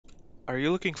Are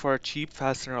you looking for a cheap,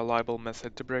 fast, and reliable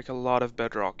method to break a lot of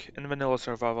bedrock in vanilla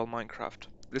survival Minecraft?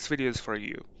 This video is for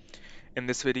you. In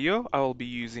this video, I will be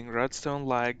using redstone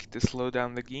lag to slow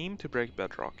down the game to break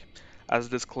bedrock. As a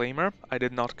disclaimer, I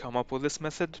did not come up with this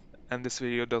method, and this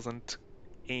video doesn't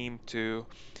aim to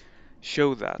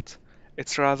show that.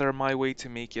 It's rather my way to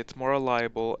make it more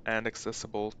reliable and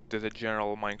accessible to the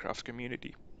general Minecraft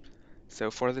community. So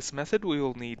for this method, we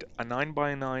will need a 9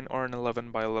 by 9 or an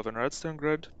 11 by 11 redstone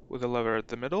grid with a lever at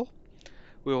the middle.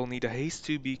 We will need a haste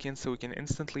 2 beacon so we can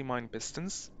instantly mine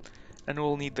pistons, and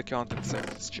we'll need the contents of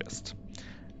this chest.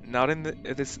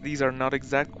 These are not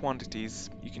exact quantities.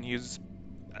 You can use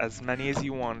as many as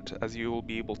you want, as you will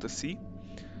be able to see,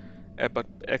 but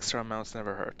extra amounts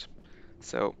never hurt.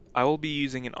 So I will be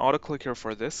using an auto clicker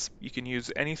for this. You can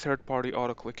use any third-party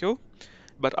auto clicker,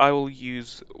 but I will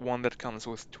use one that comes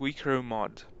with Tweakro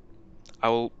mod. I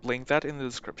will link that in the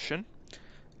description.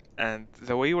 And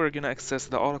the way we're going to access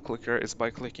the auto clicker is by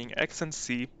clicking X and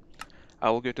C. I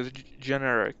will go to the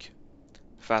generic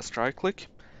fast right click.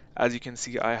 As you can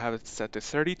see, I have it set to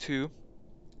 32.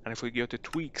 And if we go to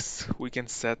tweaks, we can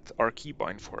set our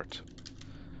keybind for it.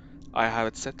 I have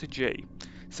it set to J.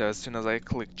 So as soon as I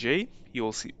click J, you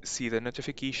will see the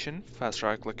notification, fast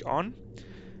right click on,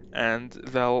 and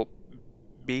they'll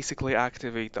basically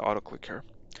activate the auto clicker.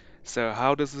 So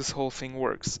how does this whole thing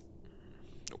work?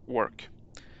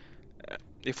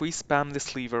 If we spam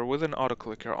this lever with an auto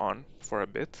clicker on for a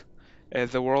bit,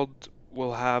 the world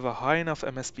will have a high enough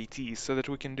MSPT so that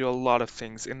we can do a lot of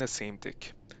things in the same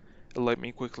tick. Let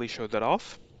me quickly show that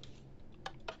off.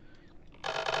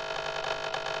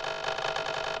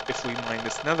 If we mine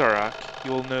this netherrack,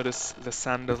 you will notice the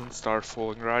sand doesn't start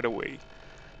falling right away.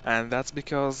 And that's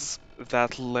because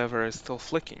that lever is still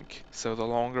flicking. So the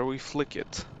longer we flick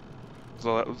it,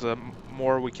 the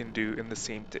more we can do in the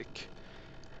same tick.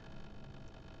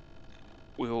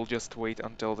 We will just wait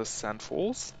until the sand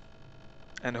falls.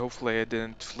 And hopefully I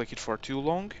didn't flick it for too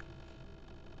long.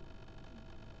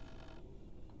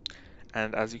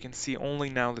 And as you can see,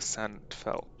 only now the sand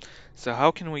fell. So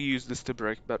how can we use this to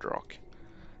break bedrock?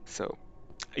 So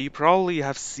you probably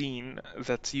have seen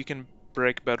that you can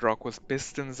break bedrock with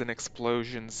pistons and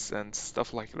explosions and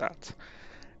stuff like that.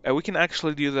 We can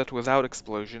actually do that without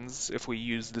explosions if we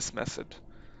use this method.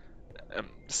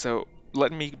 So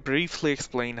let me briefly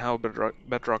explain how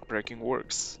bedrock breaking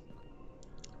works.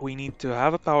 We need to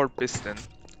have a powered piston,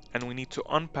 and we need to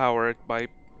unpower it by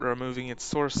removing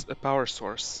its power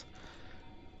source,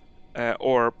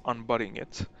 or unbutting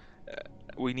it. Uh,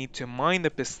 we need to mine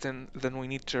the piston, then we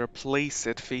need to replace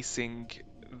it facing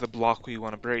the block we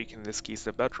want to break, in this case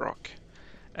the bedrock.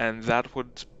 And that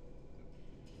would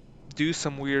do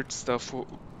some weird stuff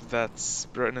that's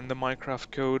written in the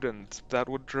Minecraft code, and that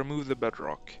would remove the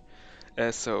bedrock.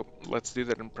 So let's do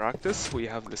that in practice. We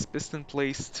have this piston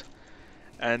placed,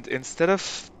 and instead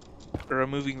of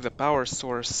removing the power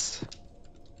source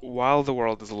while the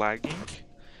world is lagging,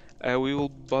 we will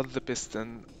butt the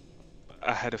piston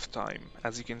ahead of time.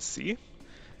 As you can see,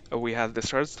 we had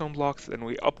this redstone block, and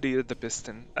we updated the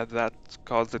piston, and that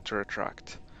caused it to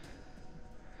retract.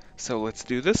 So let's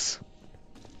do this.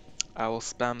 I will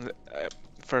spam,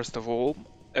 first of all,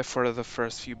 for the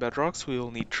first few bedrocks, we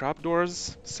will need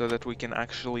trapdoors so that we can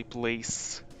actually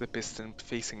place the piston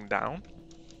facing down.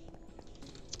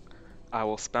 I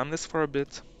will spam this for a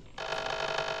bit,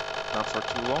 not for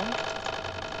too long.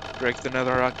 Break the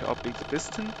netherrack to update the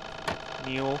piston.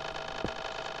 Kneel.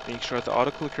 Make sure the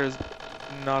auto clicker is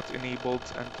not enabled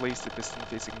and place the piston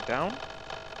facing down.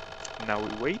 Now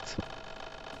we wait.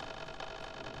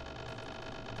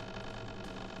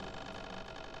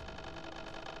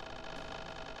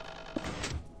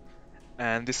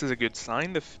 And this is a good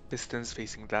sign, the piston is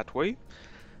facing that way.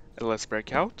 Let's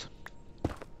break out.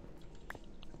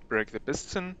 Break the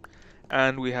piston.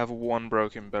 And we have one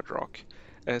broken bedrock.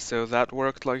 So that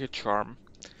worked like a charm.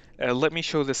 Let me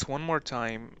show this one more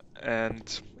time,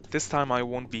 and this time I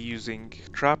won't be using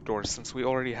trapdoors since we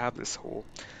already have this hole,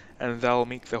 and that'll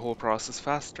make the whole process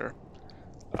faster.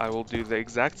 I will do the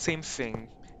exact same thing.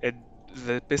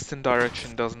 The piston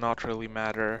direction does not really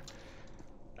matter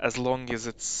as long as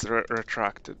it's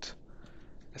retracted.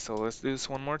 So let's do this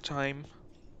one more time.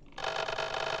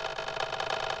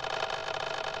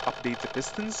 Update the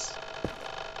pistons,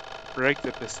 break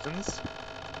the pistons,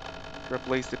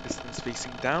 replace the pistons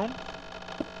facing down,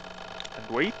 and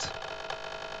wait.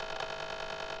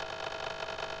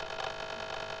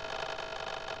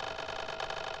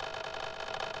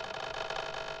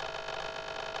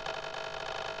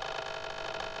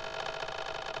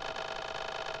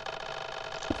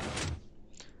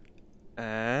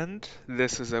 And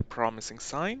this is a promising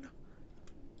sign.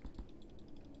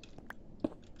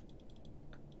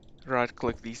 Right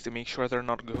click these to make sure they're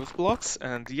not ghost blocks,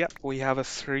 and yep, we have a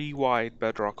 3 wide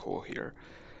bedrock hole here.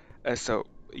 So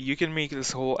you can make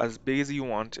this hole as big as you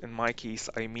want. In my case,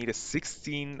 I made a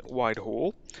 16 wide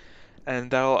hole, and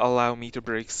that'll allow me to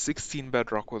break 16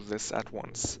 bedrock with this at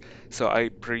once. So I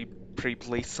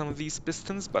pre-placed some of these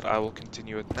pistons, but I will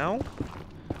continue it now.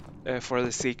 For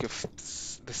the sake of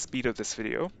the speed of this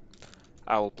video,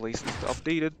 I will place this to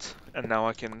update it, and now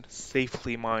I can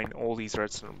safely mine all these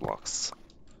redstone blocks.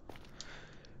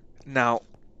 Now,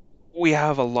 we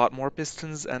have a lot more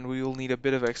pistons and we will need a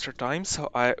bit of extra time, so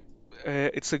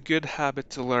it's a good habit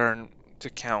to learn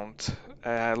to count,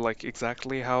 like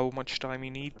exactly how much time you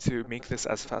need to make this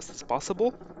as fast as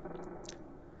possible.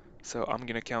 So I'm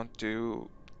gonna count to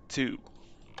 2.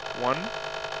 1,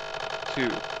 2.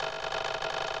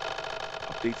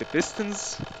 Update the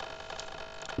pistons,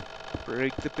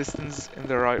 break the pistons in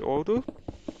the right order,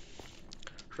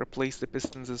 replace the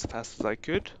pistons as fast as I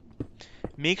could.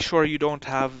 Make sure you don't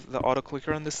have the auto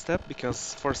clicker on this step,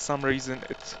 because for some reason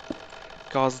it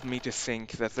caused me to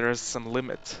think that there is some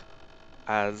limit,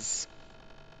 as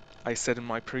I said in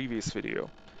my previous video,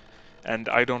 and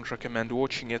I don't recommend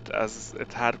watching it as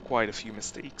it had quite a few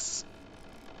mistakes.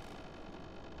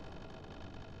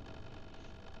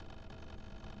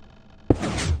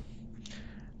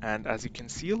 And as you can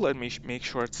see, let me make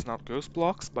sure it's not ghost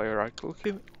blocks by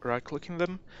right-clicking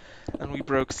them, and we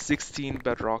broke 16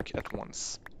 bedrock at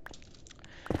once.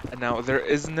 And now there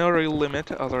is no real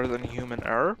limit other than human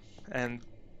error, and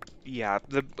yeah,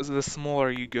 the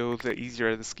smaller you go, the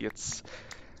easier this gets.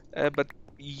 But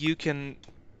you can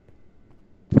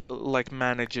like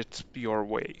manage it your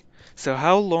way. So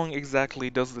how long exactly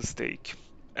does this take?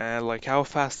 Like how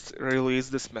fast really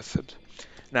is this method?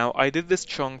 Now I did this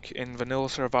chunk in vanilla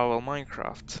survival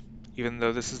Minecraft, even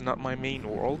though this is not my main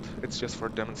world, it's just for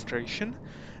demonstration,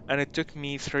 and it took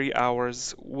me 3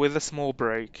 hours with a small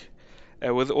break,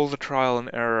 with all the trial and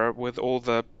error, with all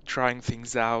the trying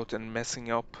things out and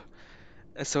messing up.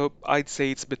 So I'd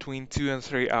say it's between 2 and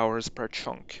 3 hours per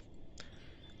chunk.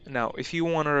 Now, if you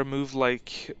want to remove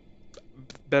like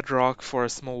Bedrock for a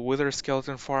small wither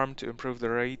skeleton farm to improve the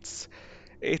rates,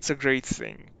 it's a great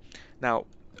thing. Now,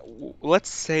 let's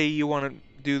say you want to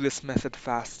do this method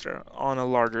faster on a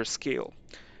larger scale.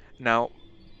 Now,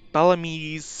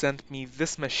 Palamedes sent me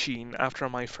this machine after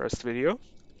my first video,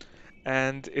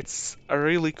 and it's a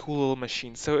really cool little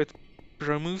machine. So it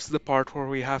removes the part where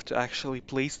we have to actually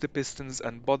place the pistons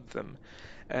and bud them,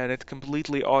 and it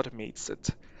completely automates it.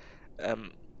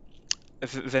 Um,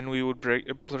 then we would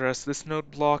press this node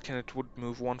block and it would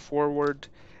move one forward.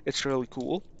 It's really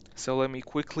cool. So let me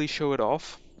quickly show it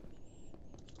off.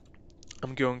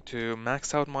 I'm going to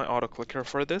max out my auto clicker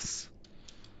for this.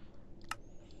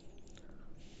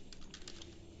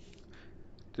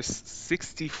 This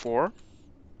 64.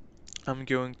 I'm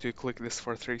going to click this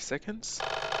for 3 seconds.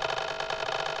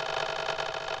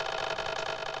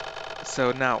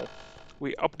 So now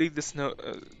we update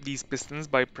these pistons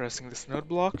by pressing this node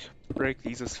block, break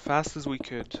these as fast as we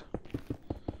could.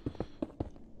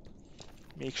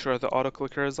 Make sure the auto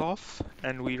clicker is off,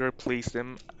 and we replace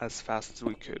them as fast as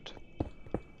we could.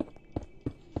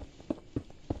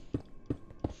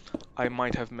 I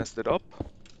might have messed it up,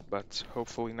 but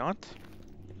hopefully not.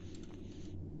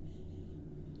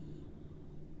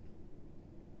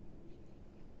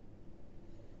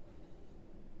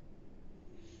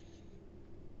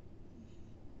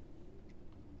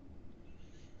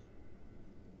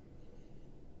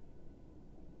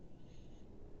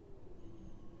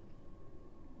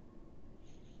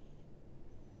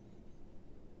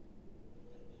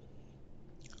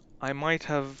 I might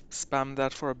have spammed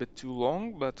that for a bit too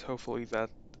long, but hopefully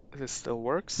this still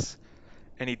works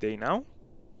any day now.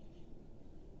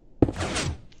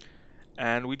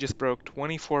 And we just broke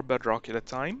 24 bedrock at a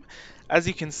time. As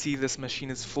you can see, this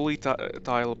machine is fully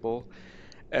tileable.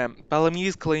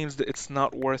 Palamedes claims that it's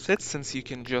not worth it since you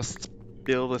can just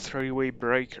build a 3-way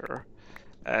breaker.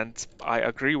 And I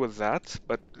agree with that,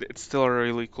 but it's still a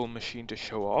really cool machine to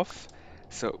show off.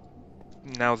 So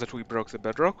now that we broke the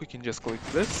bedrock, we can just click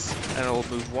this, and it'll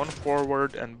move one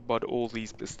forward and bud all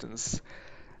these pistons.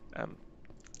 Um,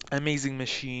 Amazing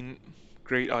machine,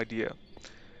 great idea.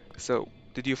 So,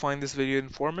 did you find this video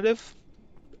informative?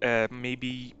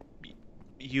 Maybe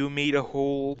you made a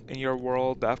hole in your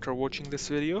world after watching this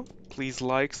video? Please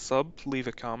like, sub, leave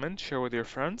a comment, share with your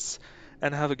friends,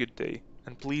 and have a good day.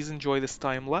 And please enjoy this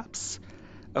time lapse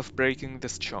of breaking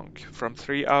this chunk from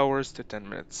 3 hours to 10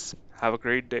 minutes. Have a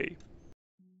great day.